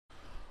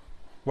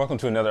Welcome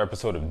to another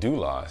episode of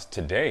Doulas.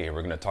 Today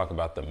we're going to talk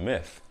about the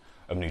myth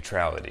of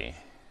neutrality.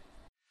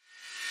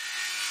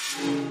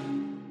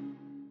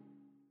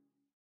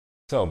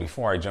 So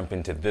before I jump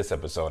into this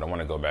episode, I want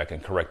to go back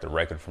and correct the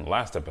record from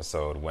last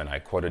episode when I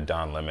quoted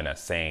Don Lemon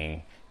as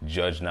saying,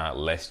 "Judge not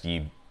lest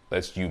you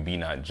be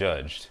not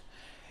judged,"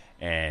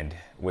 and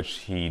which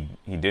he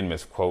did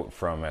misquote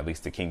from at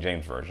least the King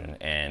James Version.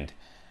 And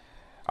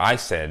I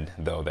said,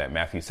 though, that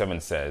Matthew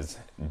 7 says,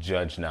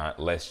 "Judge not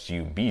lest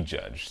you be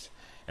judged."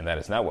 And that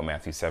is not what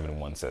Matthew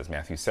 7:1 says.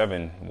 Matthew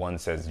 7:1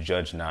 says,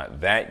 "Judge not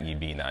that ye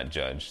be not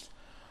judged.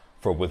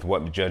 For with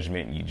what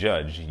judgment ye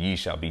judge, ye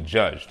shall be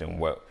judged. And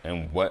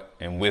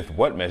with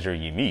what measure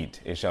ye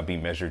meet, it shall be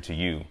measured to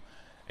you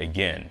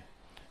again."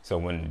 So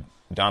when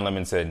Don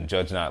Lemon said,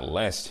 "Judge not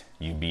lest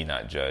you be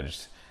not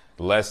judged,"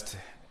 lest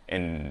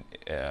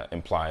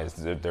implies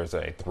that there's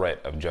a threat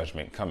of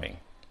judgment coming,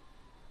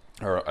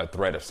 or a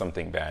threat of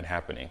something bad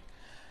happening.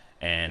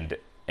 And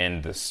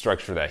in the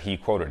structure that he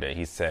quoted it,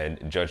 he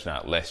said, "Judge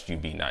not lest you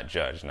be not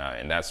judged." Now,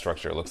 in that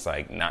structure, it looks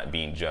like not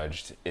being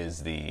judged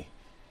is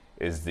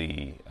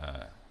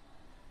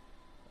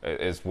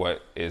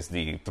what is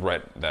the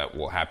threat that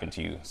will happen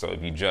to you. So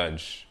if you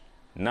judge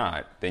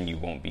not, then you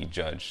won't be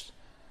judged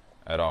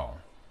at all.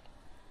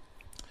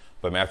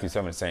 But Matthew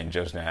 7 is saying,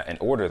 "Judge not," in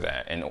order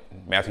that. And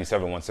Matthew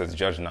 7:1 says,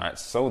 "Judge not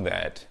so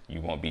that you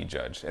won't be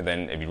judged." And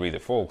then if you read the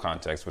full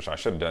context, which I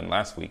should have done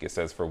last week, it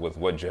says, "For with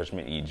what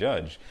judgment ye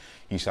judge,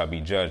 ye shall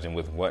be judged. And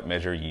with what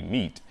measure ye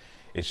meet,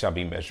 it shall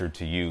be measured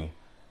to you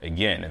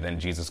again." And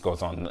then Jesus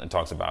goes on and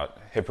talks about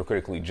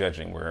hypocritically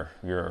judging, where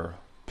you're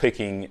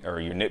picking or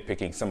you're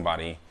nitpicking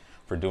somebody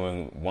for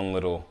doing one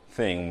little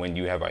thing when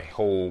you have a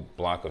whole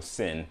block of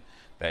sin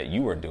that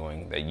you are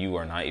doing that you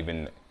are not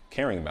even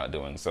caring about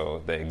doing.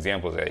 So the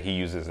examples that he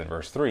uses in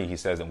verse 3, he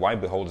says, "And why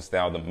beholdest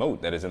thou the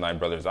mote that is in thy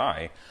brother's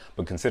eye,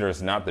 but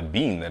considerest not the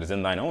beam that is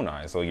in thine own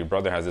eye?" So your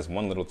brother has this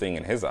one little thing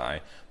in his eye,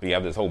 but you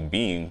have this whole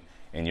beam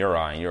in your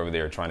eye, and you're over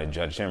there trying to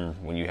judge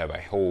him when you have a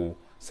whole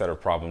set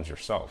of problems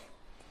yourself.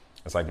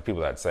 It's like the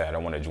people that say, "I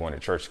don't want to join the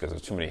church because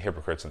there's too many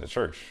hypocrites in the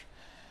church."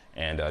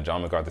 And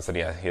John MacArthur said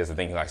he has the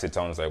thing he likes to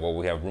tell us, like, "Well,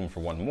 we have room for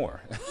one more."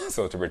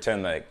 So to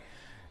pretend like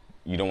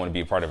you don't want to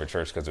be a part of a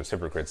church because there's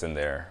hypocrites in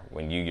there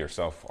when you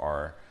yourself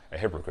are a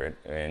hypocrite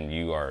and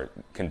you are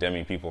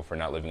condemning people for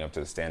not living up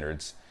to the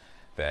standards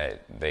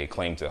that they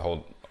claim to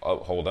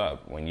hold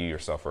up when you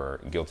yourself are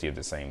guilty of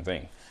the same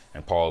thing.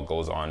 And Paul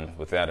goes on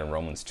with that in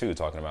Romans 2,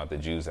 talking about the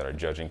Jews that are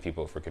judging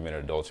people for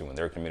committing adultery when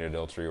they're committing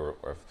adultery, or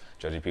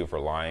judging people for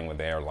lying when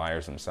they are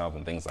liars themselves,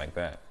 and things like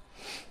that.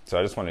 So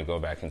I just want to go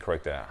back and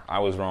correct that. I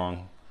was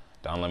wrong.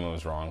 Don Lemon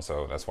was wrong.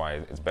 So that's why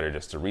it's better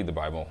just to read the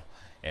Bible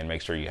and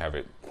make sure you have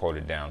it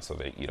quoted down so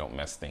that you don't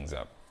mess things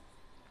up.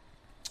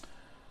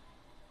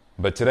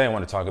 But today I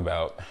want to talk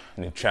about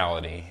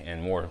neutrality,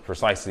 and more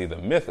precisely the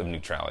myth of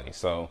neutrality.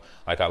 So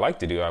like I like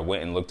to do, I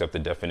went and looked up the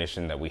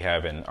definition that we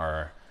have in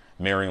our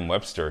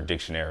Merriam-Webster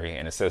dictionary,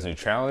 and it says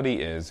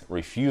neutrality is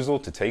refusal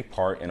to take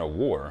part in a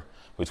war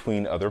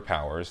between other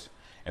powers.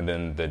 And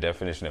then the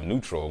definition of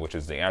neutral, which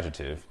is the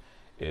adjective,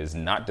 is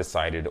not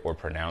decided or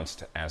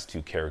pronounced as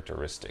to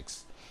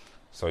characteristics.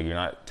 So you're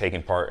not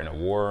taking part in a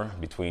war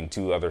between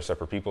two other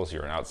separate peoples,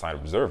 you're an outside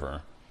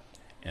observer.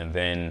 And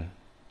then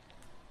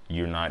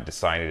you're not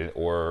decided,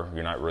 or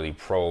you're not really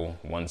pro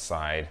one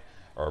side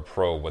or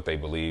pro what they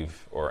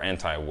believe or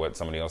anti what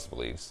somebody else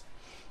believes.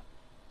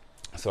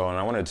 So, and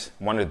I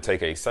wanted to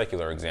take a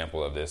secular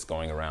example of this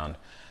going around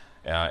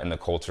in the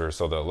culture.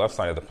 So the left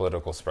side of the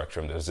political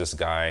spectrum, there's this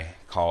guy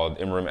called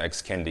Ibram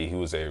X. Kendi, who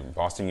was a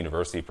Boston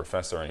University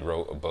professor, and he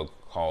wrote a book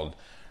called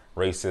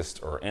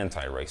Racist or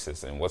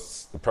Anti-Racist. And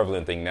what's the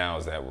prevalent thing now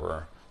is that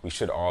we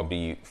should all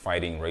be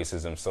fighting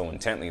racism so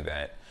intently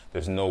that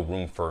there's no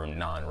room for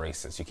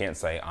non-racist. You can't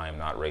say, "I am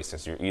not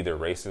racist." You're either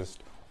racist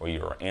or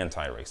you're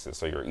anti-racist.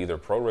 So you're either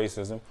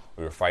pro-racism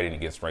or you're fighting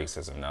against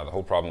racism. Now, the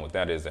whole problem with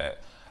that is that,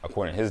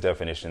 according to his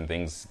definition,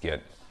 things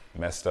get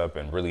messed up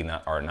and really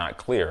are not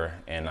clear.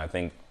 And I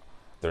think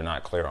they're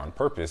not clear on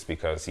purpose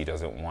because he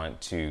doesn't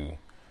want to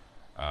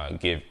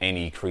give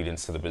any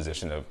credence to the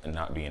position of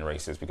not being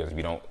racist. Because if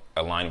you don't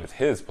align with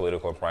his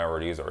political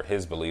priorities or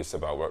his beliefs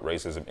about what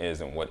racism is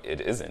and what it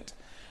isn't,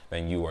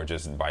 then you are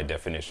just by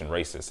definition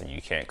racist, and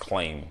you can't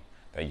claim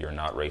that you're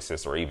not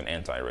racist or even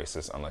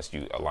anti-racist unless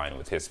you align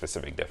with his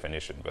specific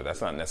definition. But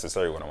that's not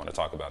necessarily what I want to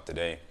talk about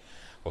today.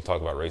 We'll talk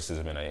about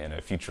racism in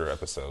a future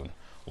episode,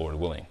 Lord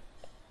willing.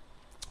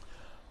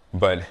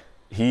 But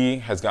he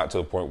has got to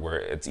a point where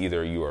it's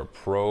either you are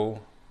pro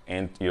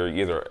and you're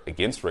either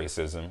against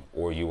racism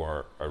or you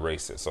are a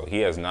racist. So he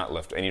has not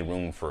left any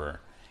room for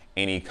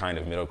any kind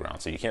of middle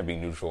ground. So you can't be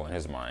neutral in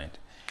his mind.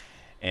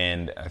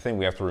 And I think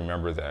we have to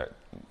remember that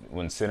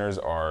when sinners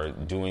are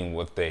doing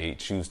what they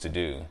choose to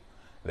do,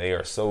 they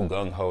are so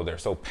gung-ho, they're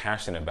so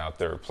passionate about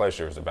their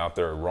pleasures, about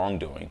their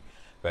wrongdoing,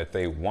 that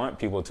they want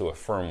people to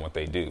affirm what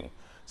they do.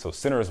 So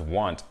sinners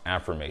want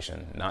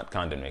affirmation, not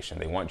condemnation.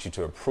 They want you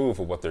to approve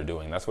of what they're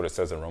doing. That's what it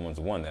says in Romans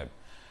 1, that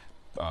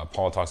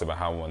Paul talks about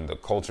how when the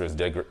culture is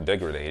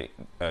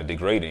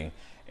degrading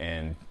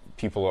and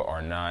people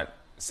are not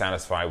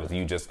satisfied with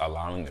you just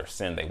allowing their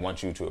sin. They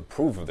want you to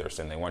approve of their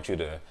sin. They want you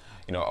to,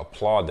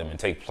 applaud them and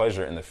take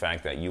pleasure in the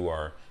fact that you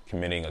are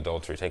committing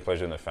adultery. Take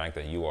pleasure in the fact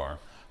that you are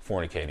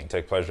fornicating.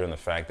 Take pleasure in the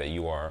fact that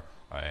you are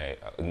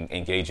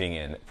engaging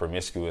in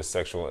promiscuous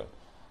sexual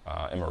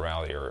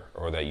immorality,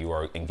 or that you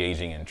are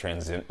engaging in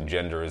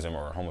transgenderism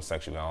or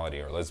homosexuality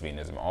or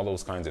lesbianism. All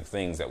those kinds of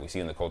things that we see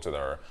in the culture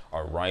that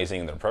are rising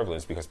in their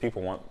prevalence because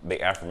people want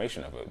the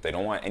affirmation of it. They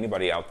don't want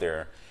anybody out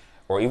there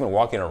or even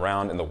walking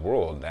around in the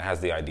world that has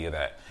the idea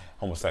that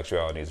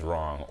homosexuality is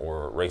wrong,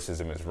 or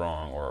racism is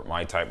wrong, or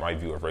my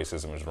view of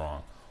racism is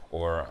wrong,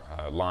 or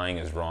lying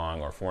is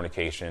wrong, or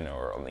fornication,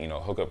 or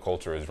hookup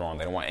culture is wrong.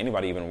 They don't want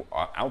anybody even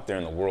out there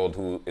in the world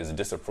who is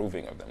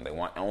disapproving of them. They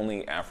want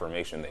only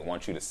affirmation. They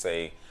want you to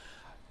say,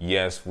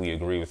 yes, we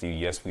agree with you.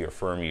 Yes, we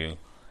affirm you,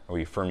 or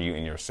we affirm you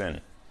in your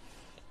sin.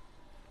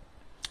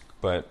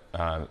 But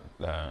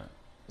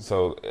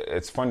so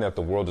it's funny that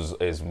the world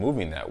is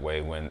moving that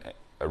way when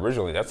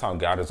originally that's how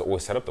God has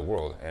always set up the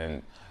world.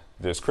 And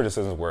there's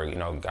criticisms where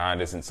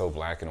God isn't so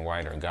black and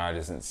white, or God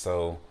isn't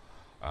so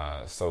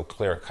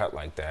clear cut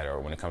like that, or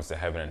when it comes to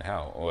heaven and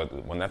hell, or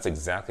when that's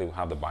exactly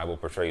how the Bible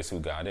portrays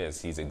who God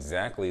is. He's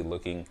exactly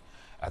looking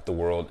at the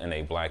world in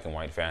a black and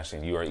white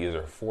fashion. You are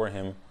either for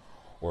him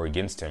or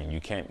against him.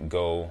 You can't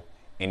go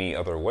any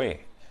other way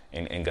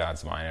in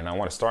God's mind. And I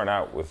want to start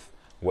out with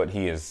what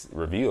he has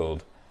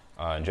revealed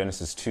in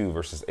Genesis 2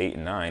 verses 8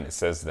 and 9. It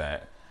says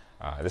that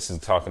this is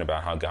talking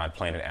about how God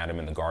planted Adam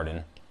in the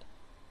garden.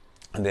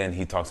 And then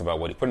he talks about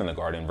what he put in the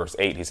garden. Verse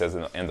 8, he says,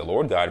 and the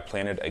Lord God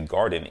planted a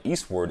garden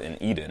eastward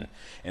in Eden,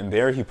 and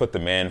there he put the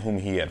man whom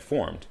he had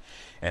formed.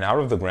 And out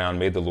of the ground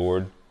made the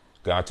Lord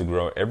God to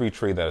grow every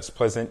tree that is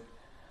pleasant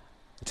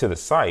to the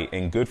sight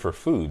and good for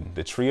food,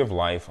 the tree of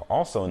life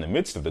also in the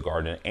midst of the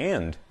garden,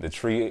 and the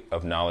tree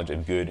of knowledge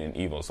of good and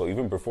evil. So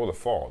even before the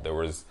fall, there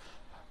was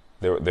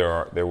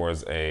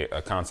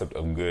a concept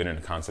of good and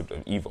a concept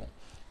of evil.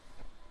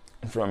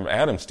 From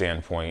Adam's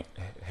standpoint,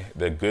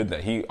 the good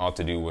that he ought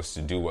to do was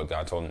to do what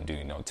God told him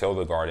to do. Till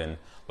the garden,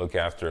 look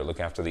after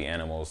the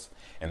animals.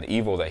 And the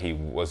evil that he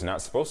was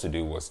not supposed to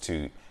do was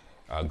to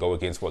go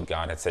against what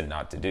God had said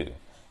not to do.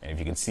 And if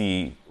you can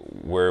see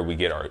where we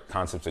get our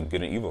concepts of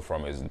good and evil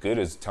from, is good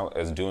as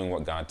doing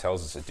what God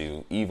tells us to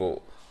do.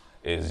 Evil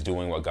is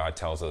doing what God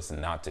tells us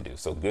not to do.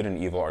 So good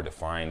and evil are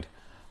defined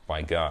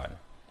by God.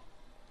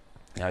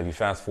 Now, if you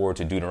fast forward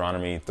to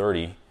Deuteronomy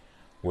 30,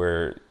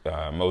 where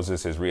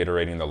Moses is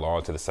reiterating the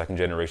law to the second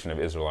generation of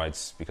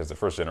Israelites, because the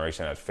first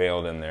generation had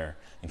failed in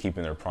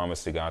keeping their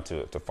promise to God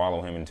to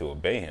follow him and to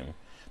obey him.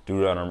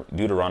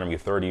 Deuteronomy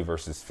 30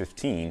 verses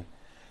 15,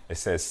 it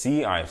says,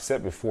 see, I have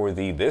set before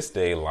thee this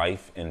day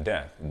life and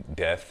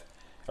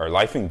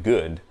life and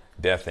good,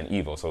 death and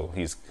evil. So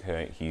he's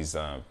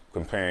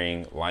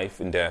comparing life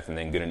and death and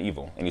then good and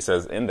evil. And he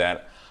says, in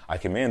that I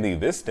command thee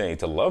this day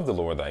to love the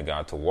Lord thy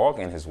God, to walk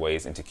in his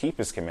ways, and to keep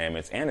his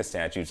commandments and his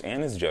statutes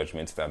and his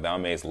judgments, that thou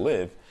mayest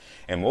live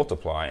and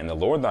multiply. And the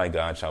Lord thy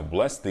God shall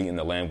bless thee in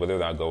the land whither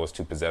thou goest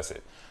to possess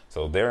it.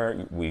 So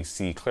there we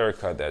see clear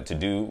cut that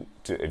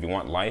if you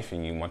want life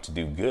and you want to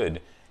do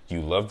good,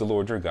 you love the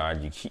Lord your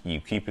God, you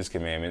keep his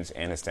commandments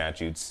and his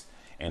statutes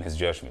and his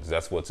judgments.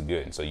 That's what's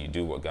good. And so you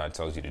do what God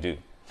tells you to do.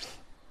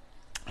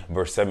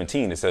 Verse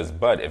 17, it says,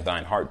 but if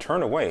thine heart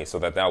turn away, so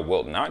that thou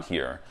wilt not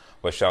hear,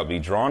 but shalt be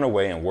drawn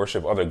away and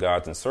worship other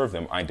gods and serve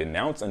them, I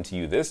denounce unto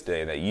you this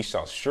day that ye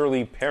shall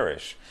surely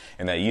perish,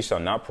 and that ye shall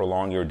not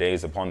prolong your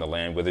days upon the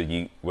land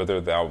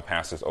whither thou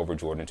passest over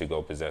Jordan to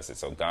go possess it.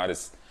 So God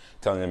is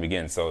telling them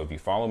again, so if you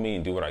follow me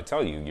and do what I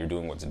tell you, you're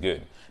doing what's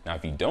good. Now,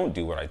 if you don't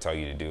do what I tell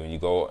you to do and you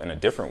go in a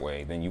different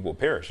way, then you will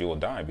perish. You will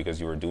die because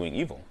you are doing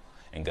evil,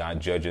 and God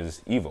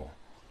judges evil.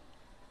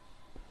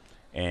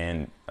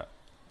 And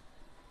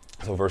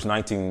so verse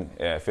 19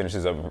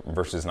 finishes up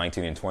verses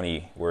 19 and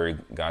 20, where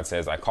God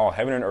says, I call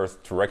heaven and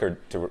earth to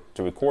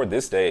record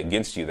this day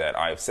against you, that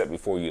I have set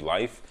before you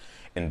life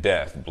and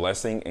death,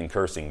 blessing and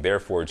cursing.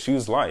 Therefore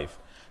choose life,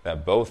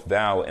 that both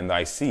thou and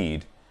thy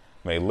seed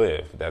may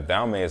live, that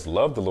thou mayest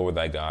love the Lord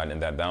thy God, and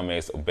that thou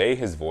mayest obey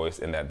his voice,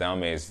 and that thou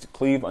mayest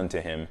cleave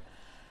unto him.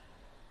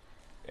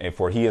 And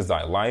for he is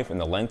thy life and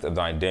the length of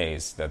thy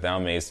days, that thou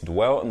mayest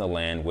dwell in the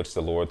land which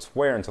the Lord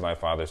sware unto thy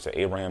fathers, to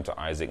Abraham, to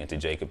Isaac, and to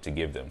Jacob, to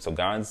give them. So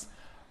God's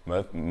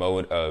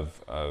mode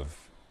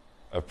of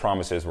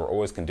promises were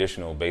always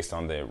conditional based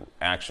on the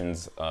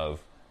actions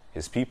of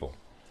his people.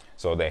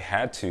 So they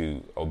had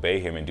to obey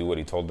him and do what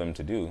he told them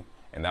to do,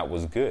 and that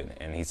was good.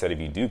 And he said, if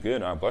you do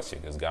good, I'll bless you,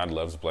 because God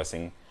loves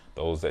blessing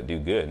those that do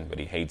good, but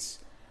he hates,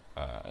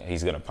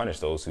 he's going to punish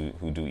those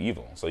who do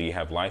evil. So you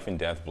have life and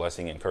death,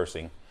 blessing and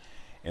cursing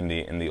in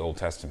the Old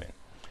Testament.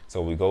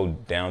 So we go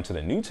down to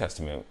the New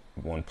Testament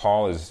when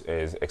Paul is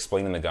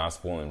explaining the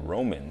gospel in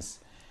Romans,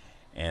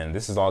 and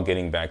this is all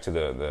getting back to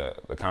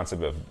the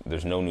concept of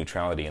there's no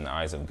neutrality in the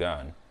eyes of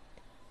God.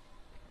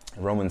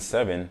 Romans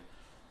 7,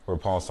 where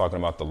Paul's talking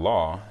about the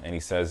law, and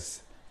he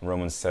says in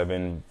Romans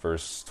 7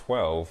 verse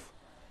 12,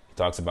 he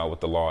talks about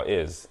what the law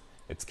is,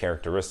 its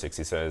characteristics.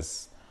 He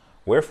says,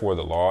 wherefore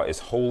the law is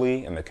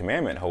holy, and the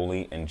commandment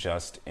holy and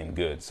just and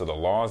good. So the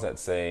laws that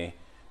say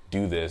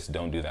do this,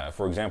 don't do that.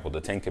 For example,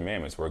 the Ten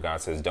Commandments, where God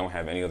says, don't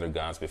have any other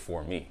gods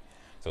before me.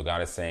 So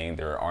God is saying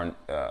there are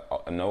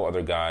no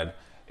other God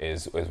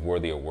is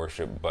worthy of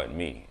worship but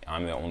me.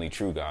 I'm the only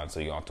true God, so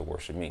you ought to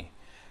worship me.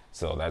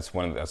 So that's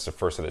the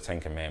first of the Ten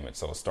Commandments.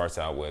 So it starts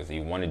out with,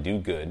 you want to do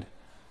good.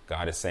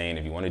 God is saying,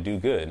 if you want to do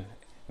good,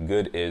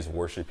 good is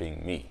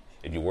worshiping me.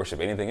 If you worship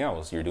anything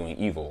else, you're doing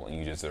evil and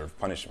you deserve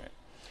punishment.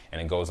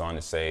 And it goes on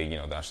to say,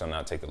 thou shalt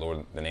not take the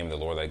name of the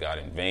Lord thy God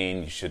in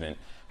vain. You shouldn't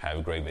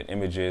have graven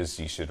images.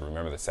 You should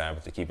remember the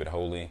Sabbath to keep it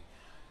holy.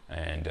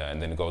 And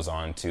then it goes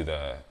on to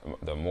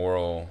the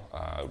moral,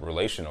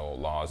 relational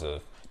laws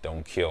of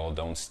don't kill,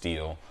 don't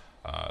steal,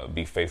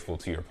 be faithful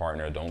to your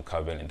partner, don't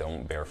covet, and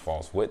don't bear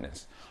false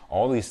witness.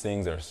 All these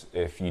things are,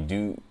 if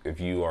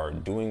you are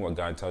doing what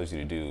God tells you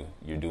to do,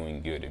 you're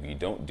doing good. If you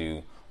don't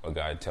do what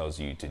God tells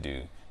you to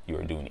do, you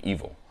are doing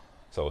evil.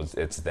 So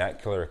it's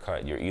that clear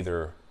cut. You're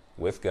either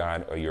with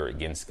God or you're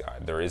against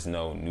God. There is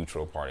no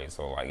neutral party.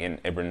 So like in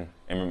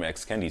Ibram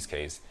X. Kendi's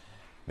case,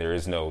 there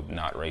is no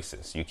not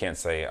racist. You can't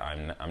say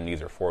I'm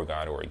neither for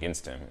God or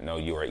against him. No,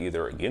 you are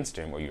either against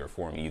him or you are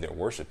for him. You either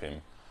worship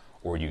him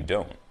or you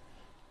don't.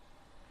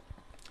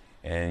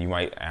 And you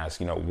might ask,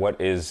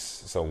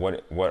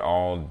 what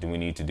all do we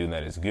need to do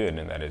that is good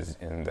and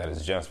that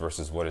is just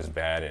versus what is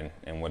bad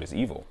and what is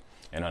evil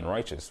and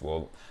unrighteous?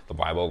 Well, the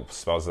Bible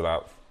spells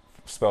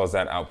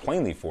that out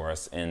plainly for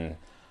us in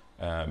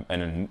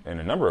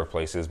a number of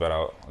places, but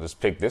I'll just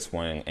pick this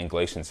one in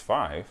Galatians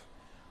 5,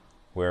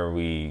 where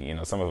we,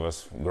 some of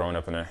us growing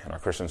up in our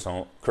Christian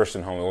home,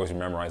 we always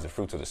memorize the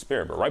fruits of the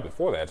Spirit. But right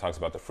before that, it talks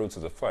about the fruits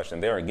of the flesh.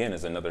 And there again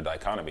is another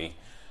dichotomy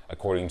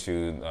according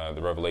to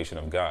the revelation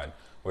of God,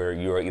 where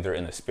you are either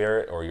in the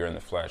Spirit or you're in the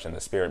flesh. And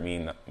the Spirit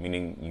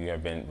meaning you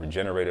have been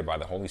regenerated by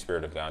the Holy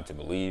Spirit of God to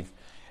believe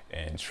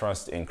and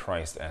trust in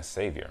Christ as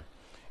Savior.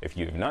 If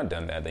you have not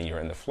done that, then you're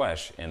in the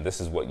flesh, and this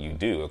is what you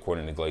do,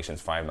 according to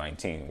Galatians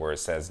 5:19, where it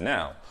says,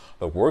 now,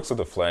 the works of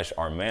the flesh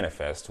are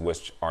manifest,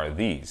 which are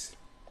these: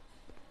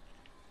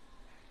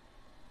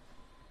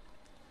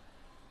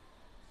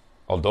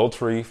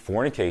 adultery,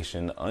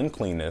 fornication,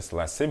 uncleanness,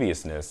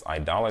 lasciviousness,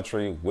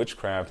 idolatry,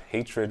 witchcraft,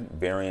 hatred,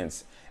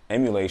 variance,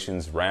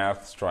 emulations,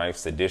 wrath, strife,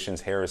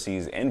 seditions,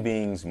 heresies,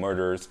 envyings,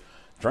 murders,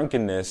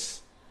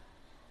 drunkenness,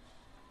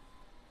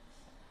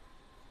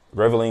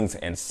 revelings,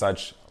 and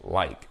such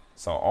like.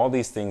 So all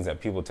these things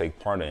that people take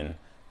part in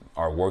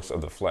are works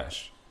of the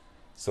flesh.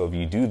 So if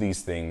you do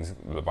these things,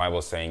 the Bible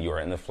is saying you are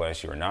in the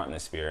flesh, you are not in the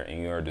Spirit,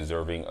 and you are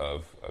deserving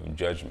of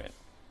judgment.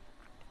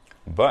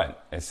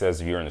 But it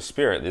says if you're in the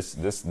Spirit,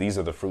 these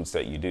are the fruits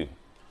that you do.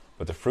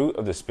 But the fruit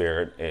of the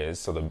Spirit is,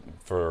 so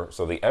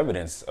the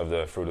evidence of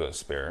the fruit of the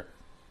Spirit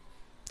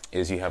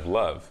is you have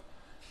love,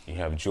 you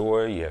have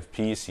joy, you have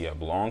peace, you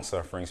have long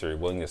suffering, so you're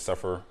willing to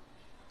suffer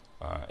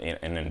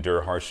and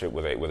endure hardship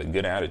with a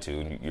good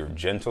attitude. You're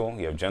gentle,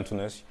 you have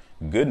gentleness,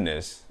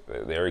 goodness.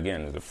 There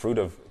again, the fruit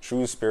of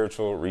true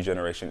spiritual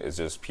regeneration is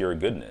just pure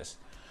goodness,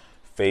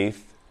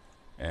 faith,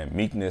 and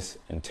meekness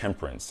and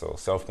temperance, so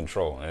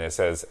self-control. And it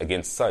says,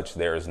 against such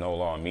there is no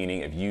law,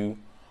 meaning if you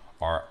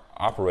are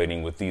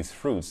operating with these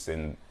fruits,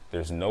 then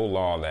there's no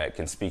law that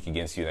can speak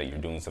against you that you're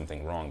doing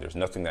something wrong. There's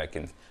nothing that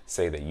can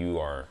say that you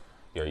are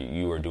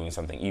doing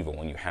something evil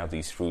when you have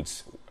these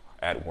fruits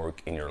at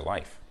work in your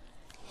life.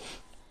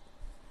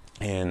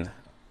 And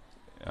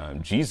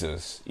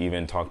Jesus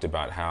even talked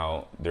about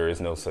how there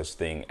is no such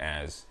thing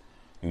as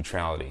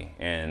neutrality.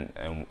 And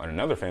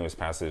another famous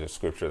passage of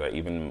scripture that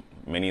even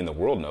many in the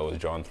world know is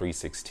John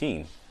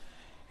 3:16.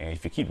 And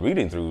if you keep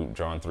reading through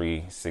John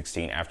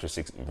 3:16 after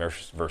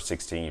verse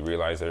 16, you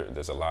realize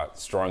there's a lot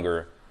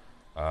stronger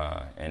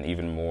and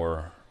even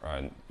more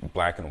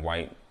black and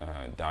white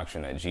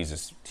doctrine that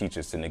Jesus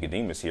teaches to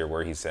Nicodemus here,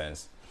 where he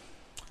says,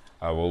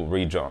 we'll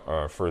read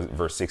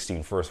verse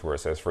 16 first, where it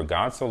says, for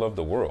God so loved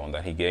the world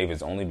that he gave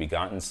his only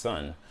begotten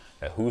Son,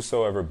 that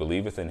whosoever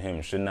believeth in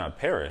him should not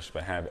perish,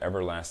 but have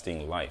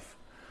everlasting life.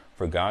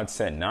 For God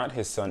sent not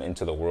his Son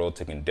into the world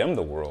to condemn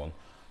the world,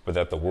 but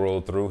that the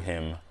world through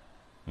him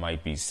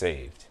might be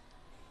saved.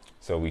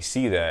 So we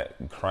see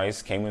that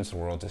Christ came into the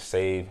world to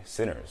save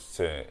sinners,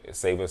 to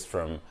save us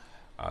from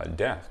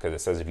death, because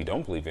it says if you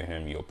don't believe in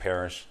him, you'll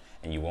perish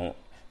and you won't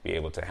be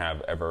able to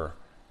have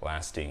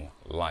everlasting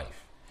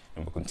life.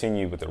 And we'll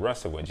continue with the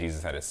rest of what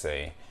Jesus had to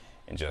say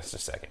in just a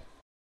second.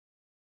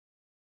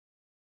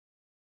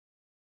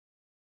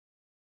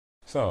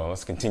 So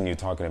let's continue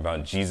talking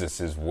about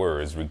Jesus's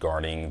words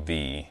regarding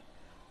the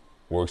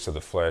works of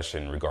the flesh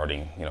and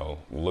regarding,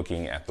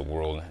 looking at the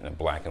world in a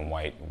black and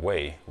white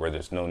way where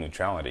there's no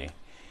neutrality.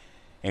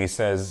 And he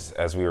says,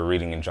 as we were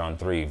reading in John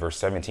 3, verse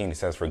 17, he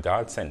says, for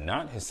God sent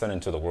not his Son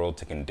into the world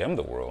to condemn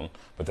the world,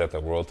 but that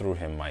the world through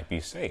him might be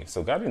saved.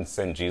 So God didn't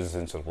send Jesus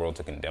into the world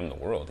to condemn the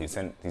world. He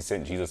sent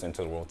Jesus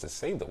into the world to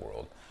save the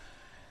world.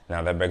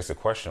 Now that begs the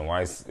question,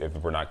 if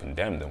we're not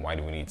condemned, then why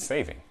do we need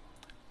saving?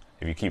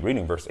 If you keep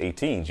reading verse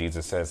 18,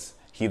 Jesus says,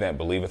 he that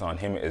believeth on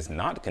him is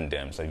not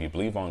condemned. So if you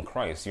believe on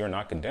Christ, you're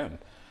not condemned.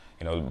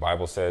 The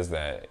Bible says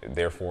that,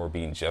 therefore,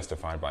 being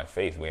justified by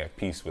faith, we have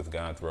peace with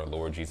God through our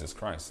Lord Jesus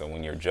Christ. So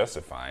when you're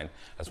justified,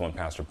 as one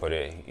pastor put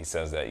it, he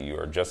says that you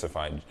are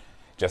justified.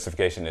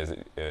 Justification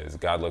is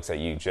God looks at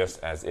you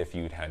just as if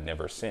you had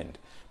never sinned,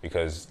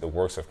 because the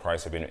works of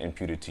Christ have been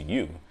imputed to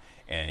you,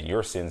 and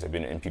your sins have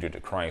been imputed to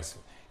Christ.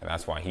 And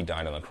that's why he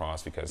died on the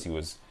cross, because he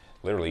was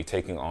literally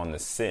taking on the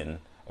sin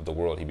of the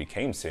world. He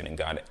became sin, and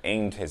God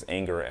aimed his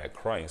anger at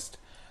Christ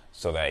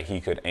so that he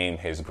could aim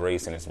his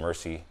grace and his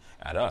mercy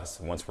at us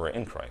once we're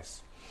in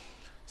Christ.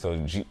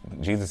 So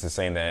Jesus is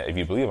saying that if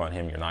you believe on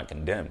him, you're not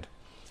condemned.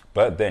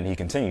 But then he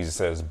continues, he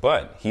says,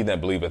 but he that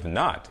believeth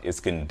not is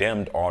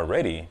condemned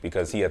already,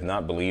 because he hath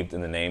not believed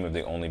in the name of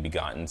the only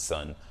begotten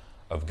Son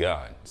of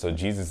God. So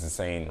Jesus is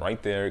saying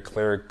right there,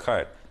 clear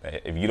cut,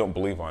 that if you don't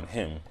believe on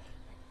him,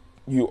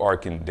 you are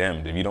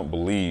condemned. If you don't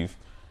believe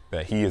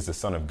that he is the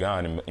Son of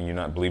God, and you're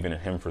not believing in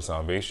him for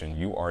salvation,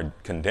 you are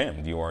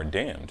condemned. You are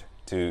damned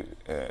to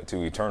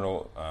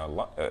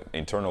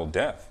eternal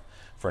death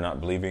for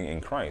not believing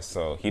in Christ.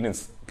 So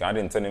God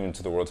didn't send him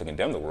into the world to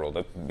condemn the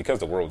world, because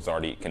the world was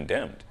already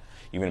condemned.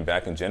 Even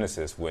back in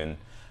Genesis, when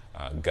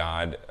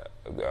God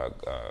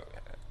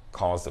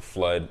caused the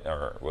flood,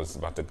 or was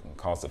about to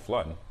cause the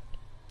flood,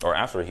 or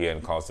after he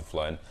had caused the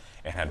flood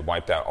and had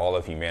wiped out all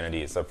of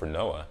humanity except for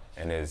Noah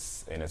and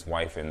his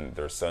wife and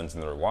their sons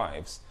and their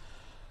wives,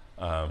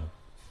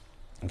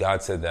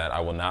 God said that I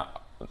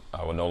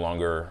will no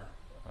longer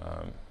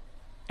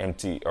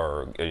empty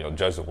or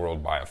judge the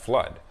world by a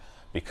flood,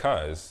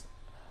 because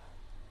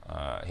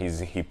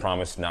he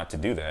promised not to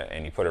do that,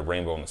 and he put a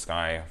rainbow in the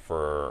sky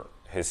for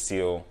his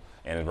seal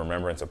and in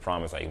remembrance of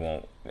promise that he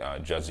won't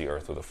judge the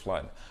earth with a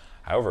flood.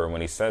 However, when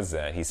he says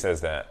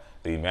that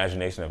the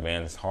imagination of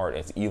man's heart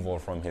is evil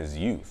from his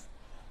youth.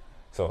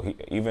 So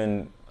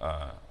even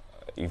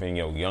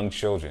young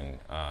children,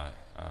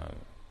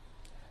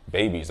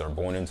 babies are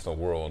born into the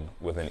world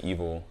with an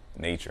evil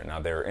nature. Now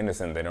they're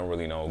innocent; they don't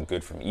really know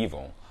good from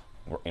evil,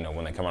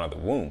 when they come out of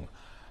the womb.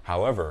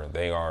 However,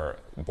 they are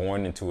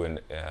born into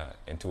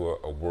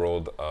a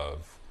world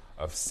of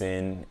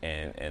sin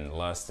and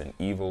lust and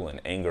evil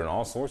and anger and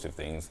all sorts of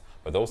things,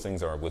 but those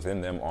things are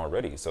within them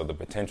already. So the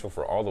potential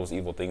for all those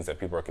evil things that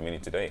people are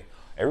committing today,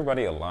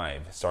 everybody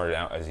alive started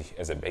out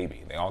as a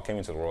baby. They all came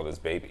into the world as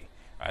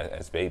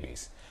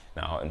babies.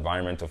 Now,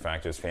 environmental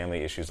factors, family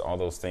issues, all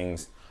those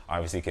things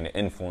obviously can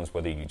influence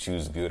whether you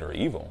choose good or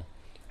evil.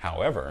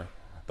 However,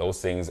 those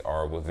things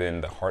are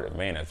within the heart of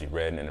man. As you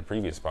read in the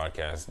previous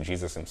podcast,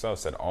 Jesus himself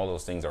said all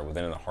those things are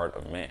within the heart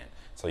of man.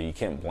 So you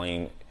can't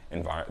blame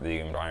the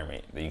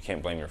environment. You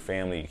can't blame your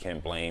family. You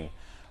can't blame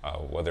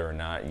whether or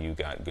not you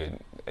got good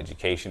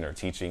education or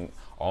teaching.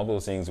 All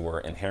those things were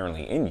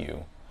inherently in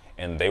you,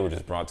 and they were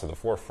just brought to the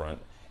forefront,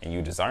 and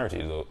you desire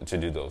to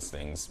do those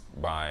things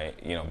by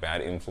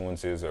bad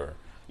influences or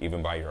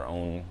even by your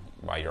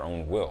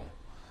own will.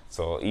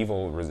 So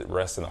evil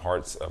rests in the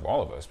hearts of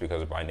all of us,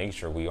 because by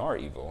nature we are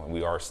evil, and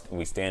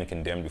we stand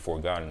condemned before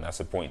God, and that's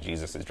the point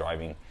Jesus is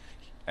driving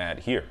at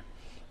here.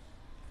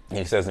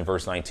 He says in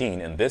verse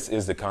 19, and this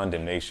is the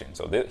condemnation.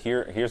 So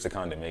here's the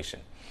condemnation,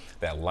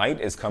 that light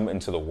is come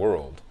into the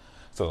world.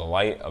 So the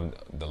light of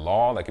the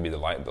law, that could be the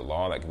light of the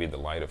law, that could be the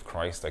light of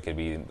Christ, that could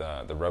be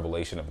the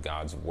revelation of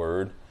God's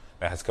word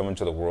that has come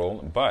into the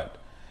world. But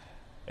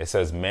it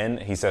says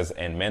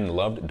and men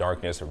loved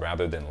darkness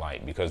rather than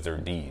light, because their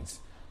deeds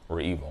were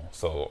evil.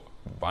 So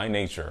by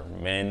nature,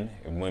 men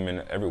and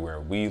women everywhere,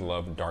 we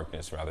love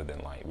darkness rather than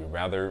light. We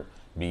rather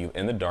be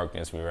in the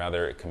darkness. We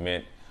rather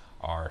commit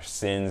our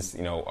sins,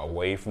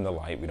 away from the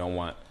light. We don't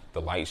want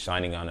the light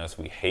shining on us.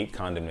 We hate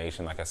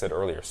condemnation. Like I said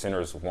earlier,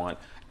 sinners want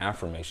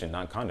affirmation,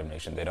 not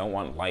condemnation. They don't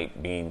want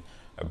light being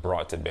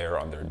brought to bear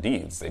on their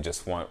deeds. They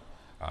just want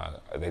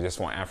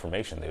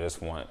affirmation. They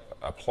just want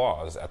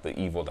applause at the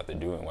evil that they're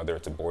doing, whether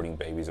it's aborting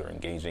babies or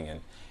engaging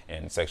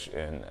in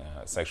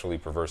sexually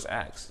perverse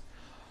acts.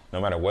 No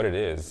matter what it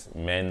is,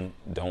 men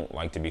don't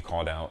like to be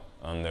called out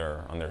on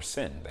their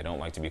sin. They don't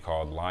like to be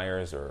called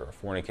liars or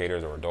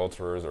fornicators or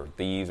adulterers or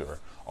thieves or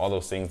all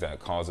those things that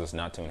cause us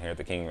not to inherit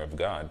the kingdom of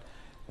God.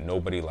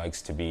 Nobody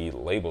likes to be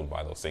labeled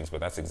by those things, but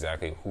that's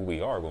exactly who we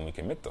are when we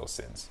commit those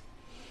sins.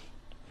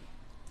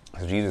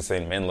 So Jesus is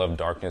saying men love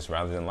darkness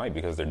rather than light,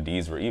 because their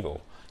deeds were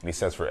evil. And he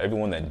says, for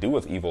everyone that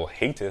doeth evil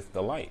hateth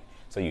the light.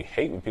 So you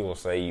hate when people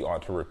say you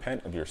ought to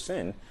repent of your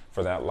sin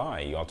for that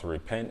lie. You ought to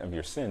repent of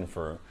your sin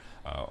for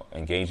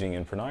engaging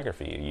in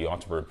pornography. You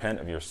ought to repent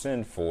of your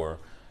sin for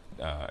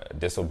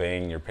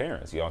disobeying your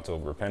parents. You ought to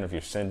repent of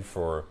your sin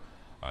for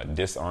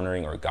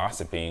dishonoring or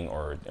gossiping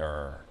or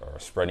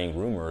spreading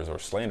rumors or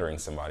slandering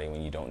somebody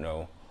when you don't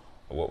know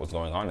what was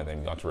going on in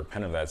them. You ought to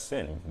repent of that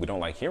sin. We don't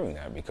like hearing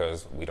that,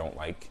 because we don't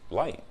like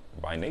light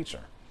by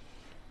nature.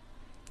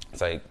 It's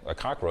like a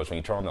cockroach. When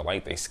you turn on the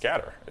light, they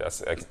scatter.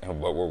 But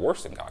we're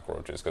worse than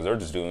cockroaches, because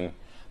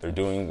they're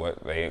doing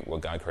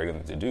what God created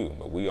them to do,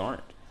 but we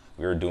aren't.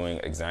 We are doing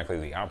exactly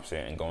the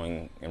opposite and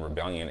going in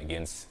rebellion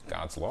against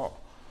God's law.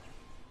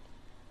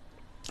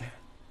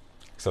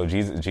 So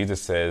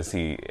Jesus says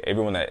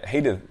everyone that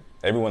hateth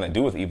everyone that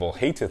doeth evil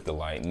hateth the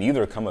light,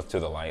 neither cometh to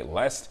the light,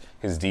 lest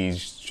his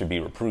deeds should be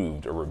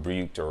reproved or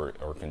rebuked or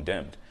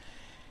condemned.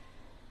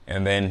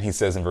 And then he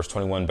says in verse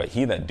 21, but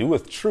he that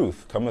doeth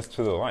truth cometh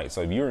to the light.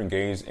 So if you're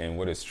engaged in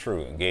what is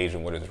true, engaged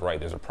in what is right,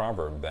 there's a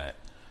proverb that,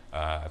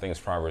 I think it's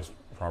Proverbs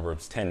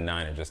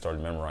 10:9. I just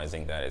started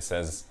memorizing that. It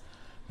says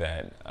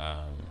that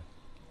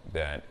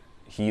that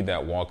he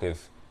that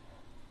walketh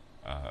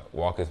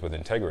with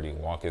integrity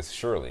walketh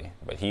surely,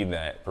 but he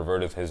that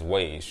perverteth his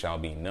ways shall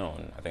be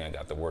known. I think I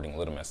got the wording a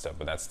little messed up,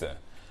 but I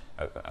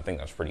think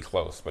that's pretty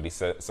close. But he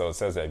said, so it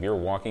says that if you're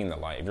walking in the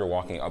light, if you're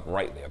walking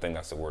uprightly, I think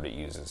that's the word it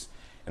uses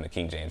in the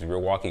King James. If you're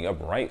walking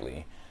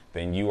uprightly,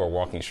 then you are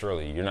walking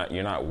surely. You're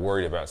not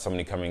worried about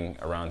somebody coming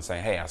around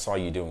saying, "Hey, I saw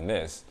you doing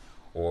this,"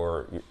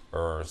 or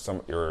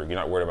you're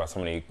not worried about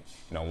somebody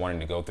wanting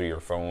to go through your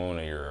phone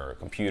or your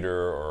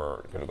computer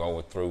or going to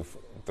go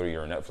through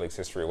your Netflix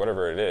history or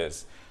whatever it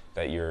is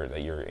that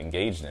you're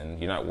engaged in.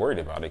 You're not worried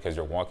about it because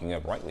you're walking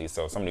uprightly.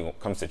 So if somebody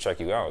comes to check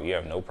you out, you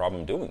have no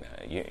problem doing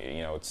that.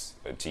 It's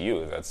to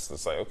you.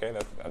 It's like, okay,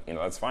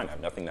 that's fine. I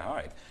have nothing to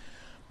hide.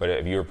 But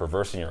if you're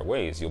perverse in your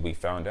ways, you'll be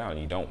found out.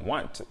 You don't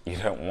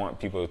want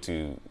people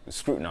to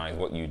scrutinize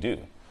what you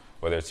do,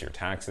 whether it's your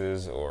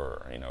taxes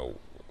or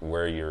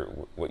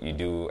what you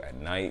do at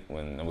night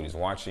when nobody's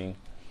watching.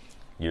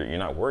 You're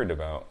not worried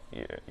about.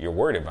 You're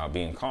worried about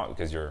being caught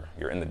because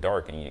you're in the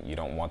dark and you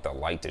don't want the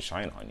light to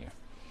shine on you.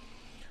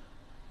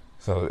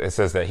 So it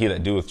says that he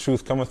that doeth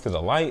truth cometh to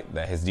the light,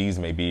 that his deeds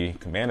may be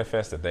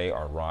manifest, that they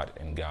are wrought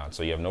in God.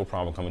 So you have no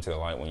problem coming to the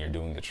light when you're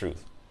doing the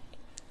truth.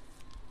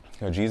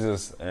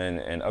 Jesus,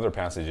 and other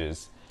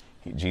passages,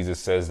 Jesus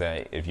says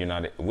that if you're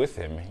not with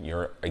him,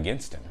 you're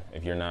against him.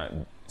 If you're not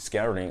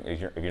scattering, if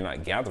you're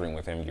not gathering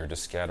with him, you're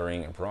just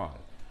scattering abroad.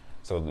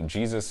 So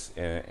Jesus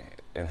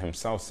in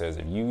himself says,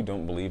 if you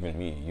don't believe in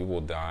me, you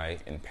will die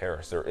and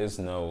perish. There is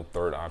no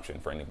third option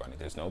for anybody.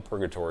 There's no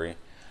purgatory.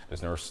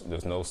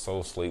 There's no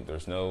soul sleep.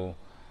 There's no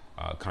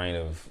kind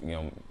of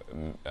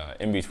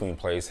in-between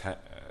place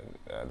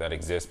that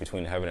exists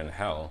between heaven and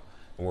hell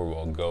where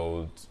we'll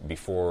go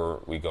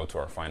before we go to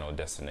our final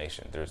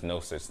destination. There's no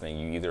such thing.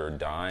 You either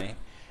die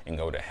and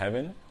go to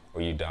heaven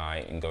or you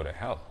die and go to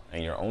hell.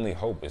 And your only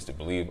hope is to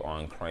believe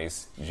on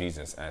Christ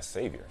Jesus as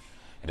Savior.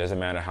 It doesn't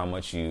matter how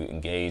much you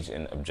engage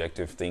in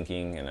objective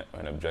thinking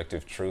and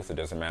objective truth. It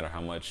doesn't matter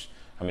how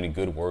many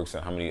good works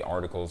and how many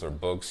articles or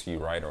books you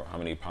write or how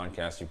many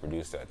podcasts you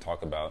produce that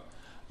talk about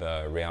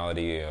the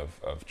reality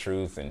of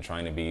truth and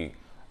trying to be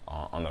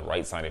on the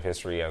right side of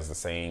history, as the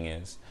saying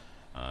is.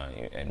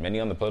 And many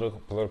on the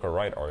political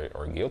right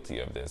are guilty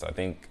of this. I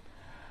think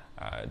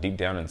deep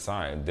down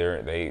inside,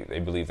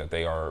 they believe that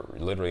they are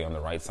literally on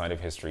the right side of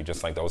history,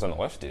 just like those on the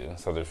left do.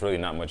 So there's really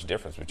not much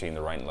difference between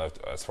the right and left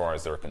as far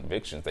as their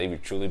convictions. They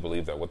truly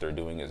believe that what they're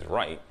doing is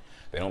right.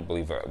 They don't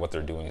believe that what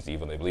they're doing is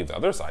evil. They believe the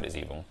other side is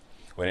evil.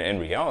 When in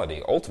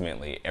reality,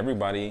 ultimately,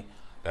 everybody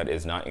that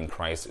is not in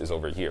Christ is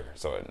over here.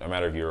 So no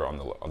matter if you're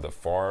on the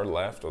far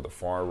left or the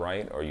far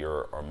right, or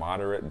you're a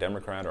moderate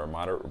Democrat or a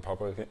moderate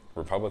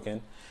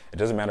Republican, it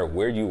doesn't matter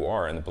where you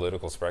are in the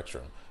political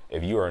spectrum.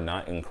 If you are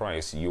not in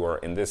Christ, you are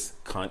in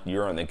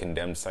you're in the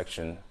condemned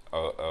section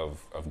of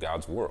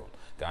God's world.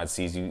 God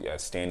sees you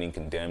as standing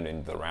condemned,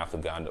 and the wrath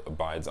of God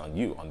abides on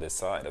you on this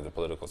side of the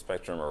political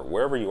spectrum or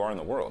wherever you are in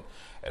the world.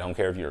 I don't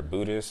care if you're a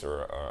Buddhist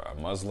or a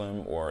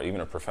Muslim or even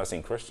a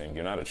professing Christian.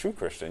 You're not a true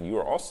Christian. You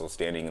are also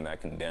standing in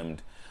that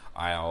condemned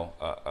aisle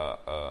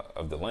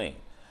of the lane.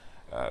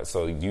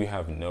 So you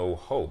have no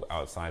hope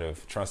outside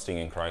of trusting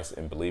in Christ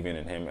and believing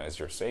in him as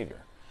your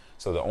Savior.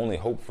 So the only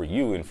hope for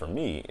you and for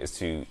me is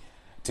to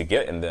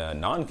get in the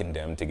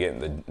non-condemned, to get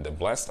in the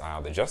blessed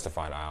aisle, the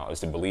justified aisle, is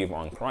to believe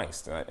on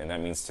Christ. And that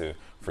means to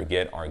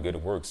forget our good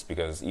works,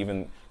 because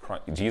even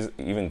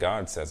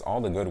God says all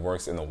the good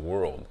works in the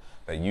world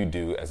that you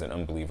do as an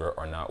unbeliever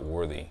are not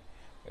worthy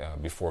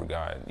before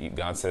God.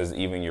 God says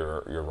even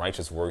your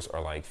righteous works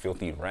are like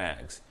filthy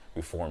rags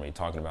before me,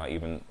 talking about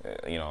even,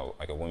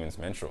 like a women's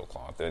menstrual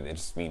cloth. They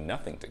just mean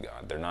nothing to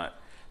God.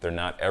 They're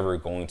not ever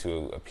going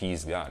to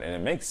appease God. And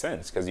it makes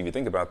sense, because if you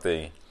think about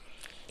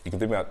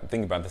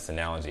think about this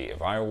analogy.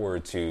 If I were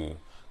to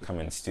come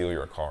and steal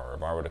your car, or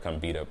if I were to come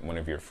beat up one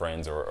of your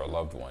friends or a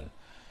loved one,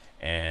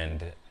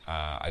 and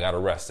I got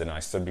arrested and I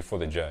stood before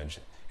the judge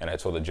and I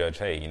told the judge,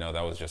 hey,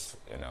 that was just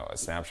a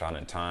snapshot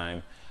in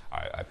time.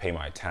 I pay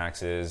my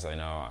taxes.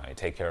 I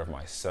take care of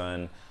my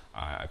son.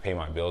 I pay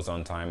my bills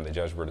on time. The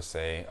judge were to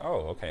say,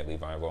 oh, okay,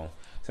 Levi, well,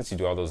 since you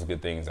do all those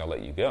good things, I'll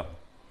let you go.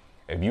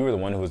 If you were the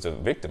one who was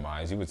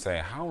victimized, you would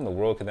say, how in the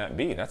world could that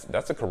be?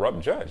 That's a corrupt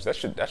judge. That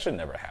should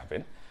never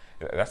happen.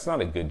 That's not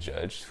a good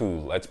judge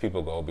who lets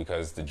people go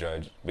because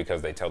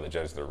they tell the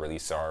judge they're really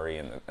sorry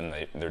and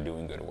they're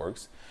doing good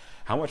works.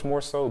 How much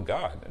more so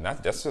God? And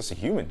that's just a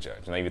human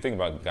judge. Now, if you think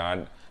about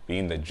God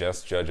being the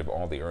just judge of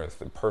all the earth,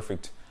 the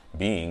perfect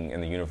being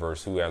in the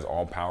universe who has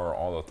all power,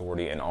 all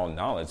authority, and all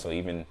knowledge, so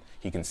even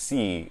he can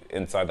see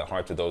inside the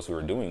hearts of those who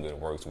are doing good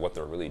works what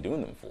they're really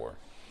doing them for.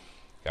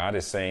 God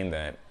is saying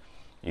that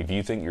if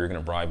you think you're going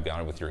to bribe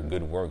God with your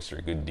good works,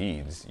 your good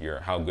deeds,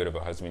 how good of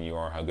a husband you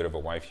are, how good of a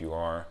wife you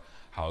are,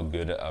 how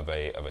good of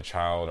a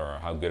child or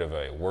how good of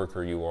a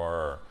worker you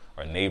are,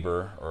 or a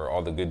neighbor, or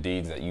all the good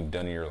deeds that you've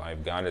done in your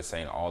life. God is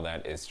saying all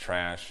that is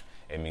trash.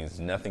 It means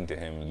nothing to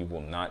him. You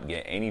will not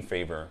get any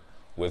favor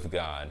with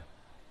God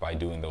by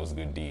doing those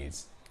good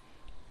deeds.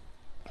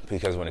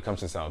 Because when it comes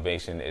to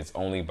salvation, it's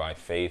only by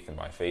faith and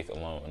by faith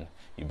alone.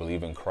 You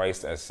believe in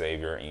Christ as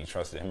Savior and you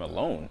trust in him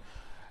alone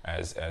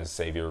as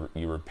Savior.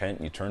 You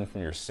repent, you turn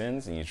from your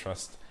sins, and you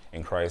trust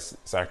in Christ's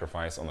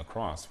sacrifice on the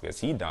cross, because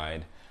he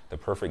died the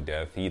perfect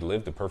death. He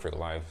lived the perfect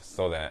life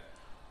so that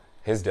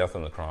his death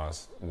on the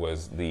cross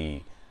was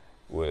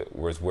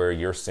where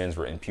your sins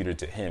were imputed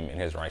to him, and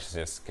his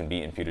righteousness can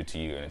be imputed to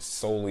you. And it's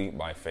solely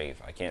by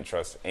faith. I can't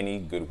trust any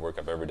good work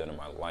I've ever done in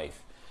my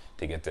life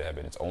to get to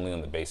heaven. It's only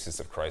on the basis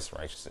of Christ's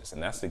righteousness.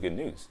 And that's the good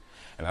news.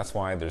 And that's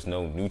why there's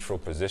no neutral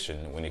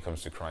position when it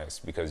comes to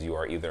Christ, because you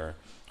are either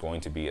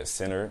going to be a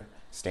sinner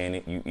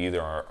standing, you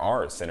either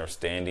are a sinner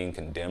standing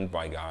condemned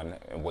by God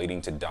and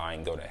waiting to die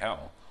and go to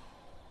hell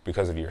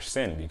because of your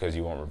sin, because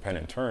you won't repent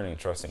and turn and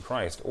trust in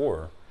Christ,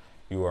 or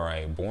you are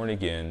a born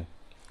again,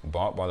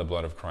 bought by the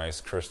blood of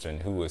Christ Christian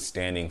who is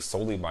standing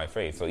solely by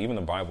faith. So even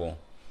the Bible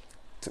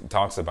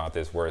talks about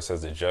this, where it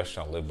says the just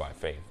shall live by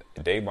faith.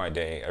 Day by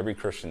day, every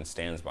Christian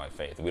stands by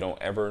faith. We don't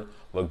ever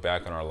look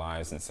back on our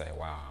lives and say,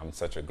 wow, I'm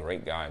such a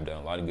great guy. I've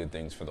done a lot of good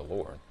things for the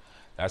Lord.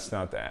 That's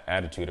not the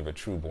attitude of a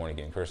true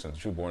born-again Christian. The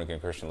true born-again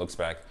Christian looks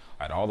back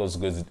at all those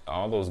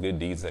good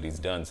deeds that he's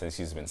done since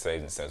he's been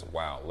saved and says,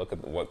 wow, look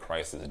at what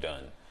Christ has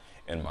done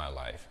in my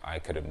life. I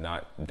could have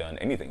not done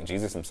anything.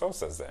 Jesus himself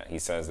says that. He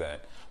says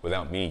that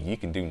without me, you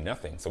can do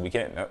nothing. So we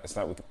can't, it's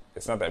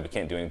not that we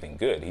can't do anything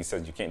good. He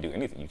says you can't do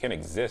anything. You can't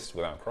exist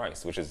without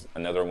Christ, which is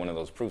another one of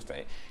those proofs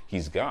that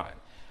he's God.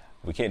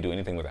 We can't do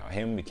anything without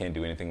him. We can't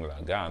do anything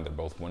without God. They're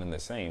both one and the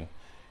same.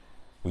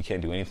 We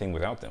can't do anything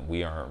without them.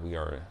 We are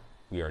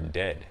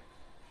dead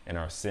in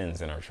our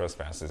sins and our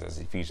trespasses, as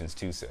Ephesians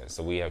 2 says.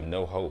 So we have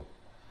no hope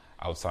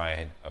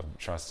outside of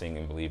trusting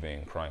and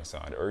believing in Christ. So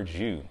I'd urge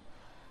you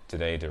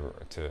today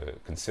to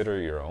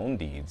consider your own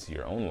deeds,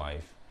 your own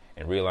life,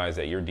 and realize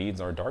that your deeds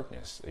are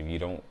darkness. If you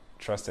don't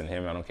trust in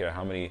him, I don't care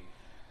how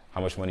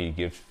much money you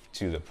give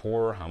to the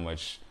poor, how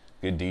much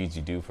good deeds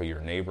you do for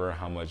your neighbor,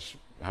 how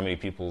many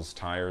people's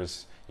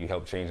tires you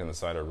help change on the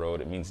side of the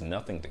road, it means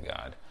nothing to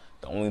God.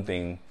 The only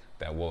thing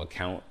that will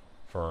account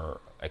for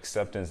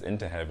acceptance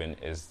into heaven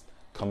is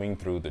coming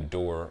through the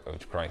door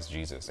of Christ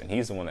Jesus. And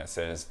he's the one that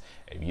says,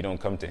 if you don't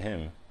come to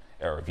him,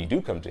 or if you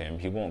do come to him,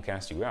 he won't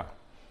cast you out.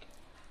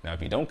 Now,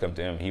 if you don't come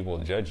to him, he will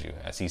judge you.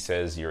 As he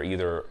says, you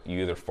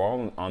either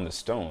fall on the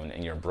stone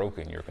and you're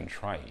broken, you're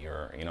contrite,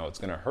 it's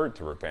going to hurt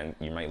to repent.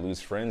 You might lose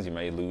friends, you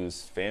may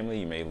lose family,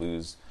 you may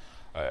lose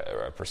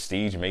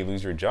prestige, you may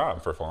lose your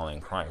job for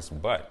following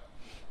Christ. But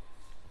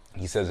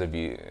he says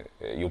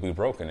you'll be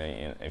broken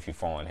if you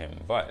fall on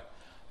him. But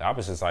the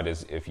opposite side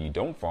is if you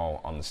don't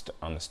fall on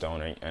the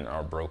stone and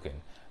are broken,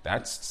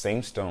 that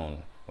same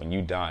stone, when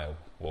you die,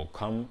 will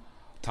come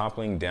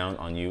toppling down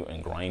on you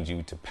and grind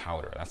you to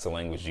powder. That's the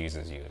language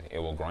Jesus used. It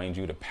will grind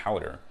you to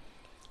powder,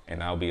 and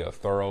that'll be a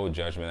thorough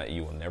judgment that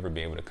you will never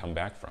be able to come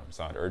back from.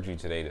 So I'd urge you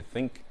today to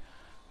think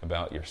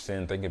about your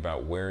sin, think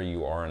about where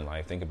you are in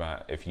life, think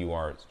about if you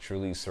are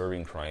truly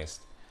serving Christ,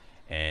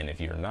 and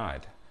if you're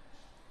not,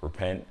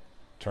 repent,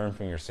 turn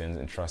from your sins,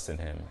 and trust in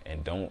him,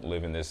 and don't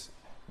live in this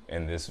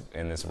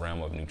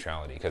realm of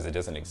neutrality, because it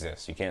doesn't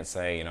exist. You can't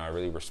say, I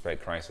really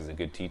respect Christ as a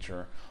good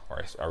teacher,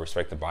 or I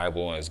respect the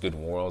Bible as good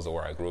morals,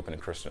 or I grew up in a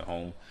Christian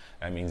home.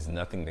 That means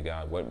nothing to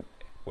God.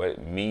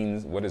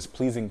 What is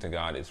pleasing to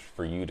God is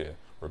for you to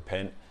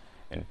repent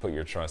and put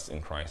your trust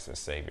in Christ as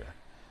Savior.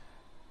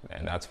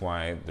 And that's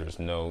why there's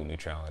no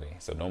neutrality.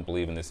 So don't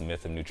believe in this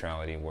myth of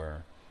neutrality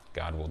where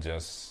God will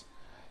just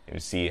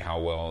see how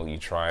well you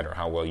tried or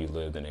how well you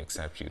lived and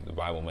accept you. The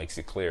Bible makes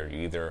it clear.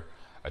 You're either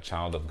a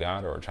child of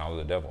God or a child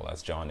of the devil.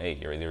 That's John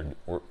 8. You're either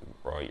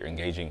you're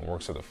engaging in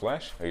works of the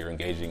flesh, or you're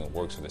engaging in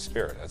works of the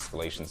Spirit. That's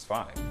Galatians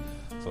 5.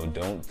 So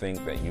don't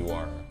think that you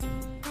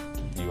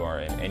are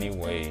in any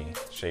way,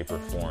 shape, or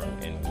form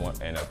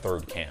in a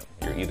third camp.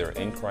 You're either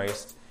in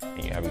Christ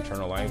and you have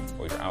eternal life,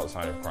 or you're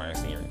outside of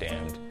Christ and you're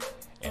damned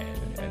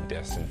and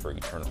destined for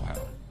eternal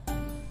hell.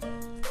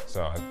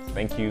 So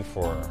thank you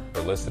for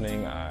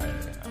listening.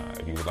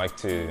 If you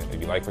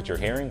like what you're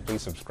hearing,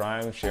 please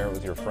subscribe, share it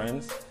with your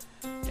friends.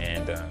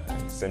 And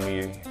send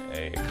me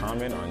a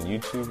comment on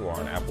YouTube or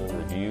on Apple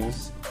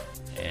Reviews,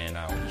 and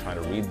I'll try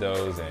to read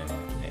those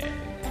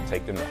and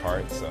take them to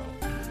heart. So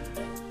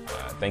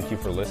thank you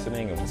for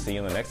listening, and we'll see you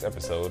in the next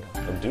episode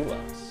of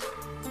Doulos.